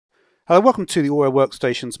Hello, welcome to the Auto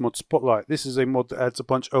Workstations mod Spotlight. This is a mod that adds a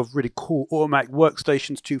bunch of really cool automatic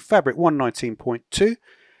workstations to Fabric 119.2.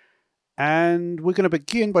 And we're going to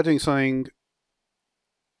begin by doing something.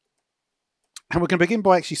 And we're going to begin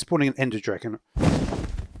by actually spawning an Ender Dragon.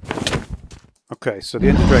 Okay, so the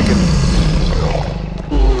Ender Dragon.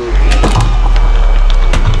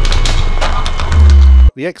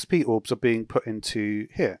 The XP orbs are being put into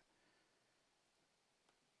here.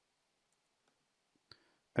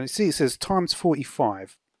 And you see it says times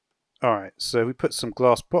 45. Alright, so we put some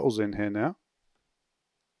glass bottles in here now.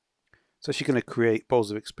 So she's going to create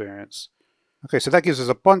bottles of experience. Okay, so that gives us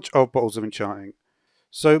a bunch of bottles of enchanting.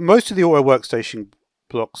 So most of the auto workstation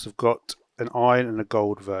blocks have got an iron and a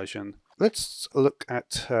gold version. Let's look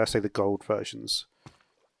at, say, the gold versions.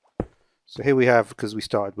 So here we have, because we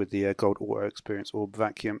started with the gold auto experience orb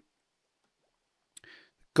vacuum.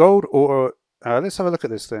 Gold auto. Let's have a look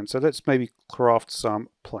at this then. So let's maybe craft some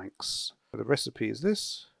planks. The recipe is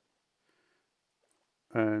this.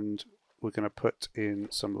 And we're going to put in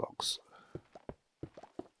some logs.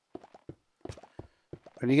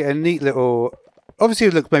 And you get a neat little... Obviously it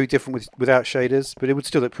would look maybe different without shaders, but it would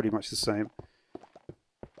still look pretty much the same.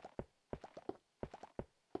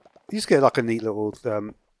 You just get like a neat little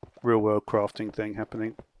real world crafting thing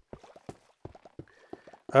happening.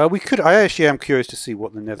 I actually am curious to see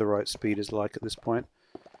what the netherite speed is like at this point.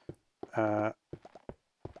 It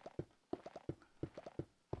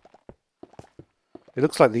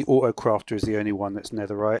looks like the auto crafter is the only one that's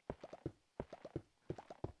netherite.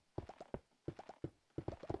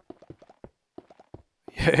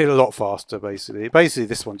 Yeah, a lot faster basically. Basically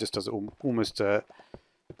this one just does it almost a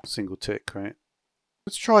single tick, right?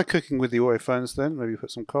 Let's try cooking with the auto furnace then. Maybe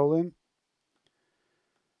put some coal in.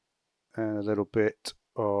 And a little bit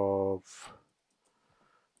of...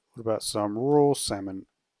 What about some raw salmon?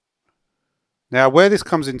 Now where this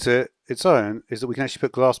comes into its own is that we can actually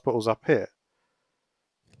put glass bottles up here.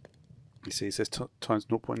 You see it says times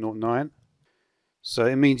 0.09. So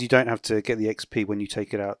it means you don't have to get the XP when you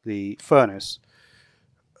take it out the furnace.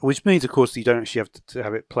 Which means of course you don't actually have to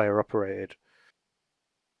have it player operated.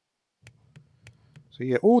 So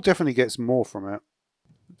yeah, ore definitely gets more from it.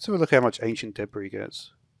 Let's have a look how much ancient debris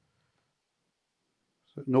gets.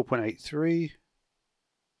 So 0.83.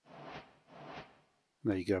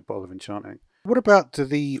 There you go, a bottle of enchanting. What about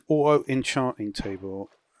the auto enchanting table?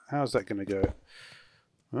 How's that going to go?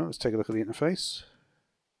 Well, let's take a look at the interface.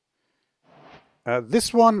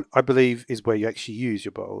 This one, I believe, is where you actually use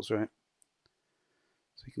your bottles, right?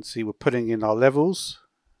 So you can see we're putting in our levels.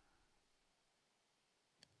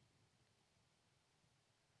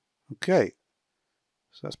 Okay,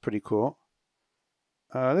 so that's pretty cool.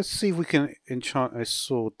 Let's see if we can enchant a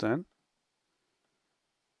sword then.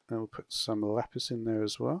 And we'll put some lapis in there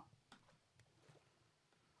as well.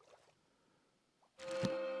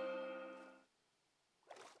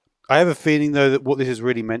 I have a feeling though that what this is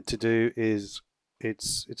really meant to do is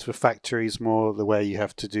it's for factories more the way you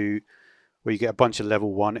have to do where you get a bunch of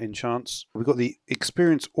level 1 enchants. We've got the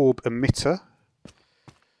experience orb emitter.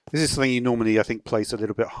 This is something you normally I think place a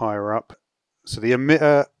little bit higher up. So the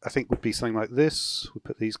emitter I think would be something like this. We'll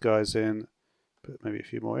put these guys in, put maybe a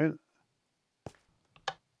few more in.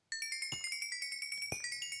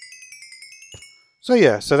 So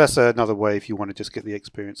yeah, so that's another way if you want to just get the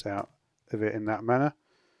experience out of it in that manner.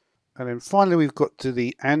 And then finally we've got to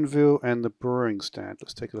the anvil and the brewing stand.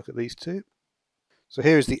 Let's take a look at these two. So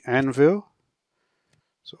here is the anvil.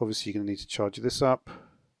 So obviously you're going to need to charge this up.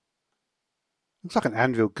 Looks like an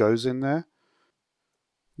anvil goes in there.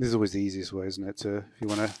 This is always the easiest way, isn't it? If you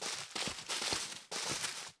want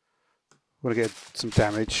to get some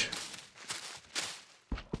damage.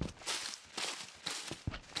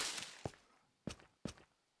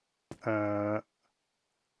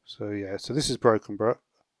 So yeah, so this is broken, bro.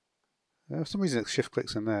 For some reason it shift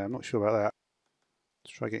clicks in there. I'm not sure about that.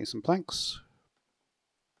 Let's try getting some planks.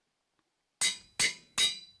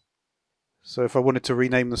 So if I wanted to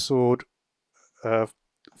rename the sword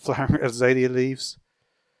Flowering Azalea Leaves.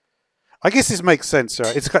 I guess this makes sense,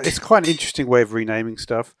 right? It's quite an interesting way of renaming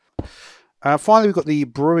stuff. Finally we've got the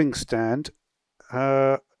brewing stand.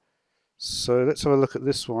 So let's have a look at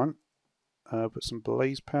this one. Put some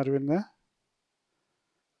blaze powder in there.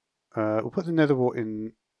 We'll put the nether wart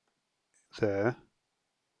in there.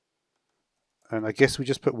 And I guess we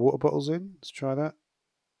just put water bottles in. Let's try that.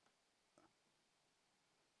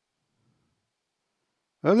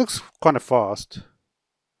 It looks kind of fast.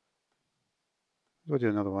 I'll do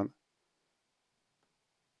another one.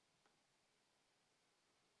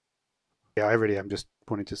 Yeah, I really am just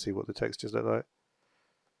wanting to see what the textures look like.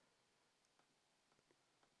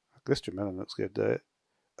 Glister melon looks good, though.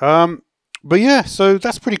 But yeah, so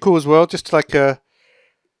that's pretty cool as well. Just like it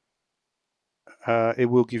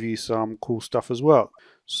will give you some cool stuff as well.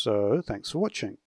 So thanks for watching.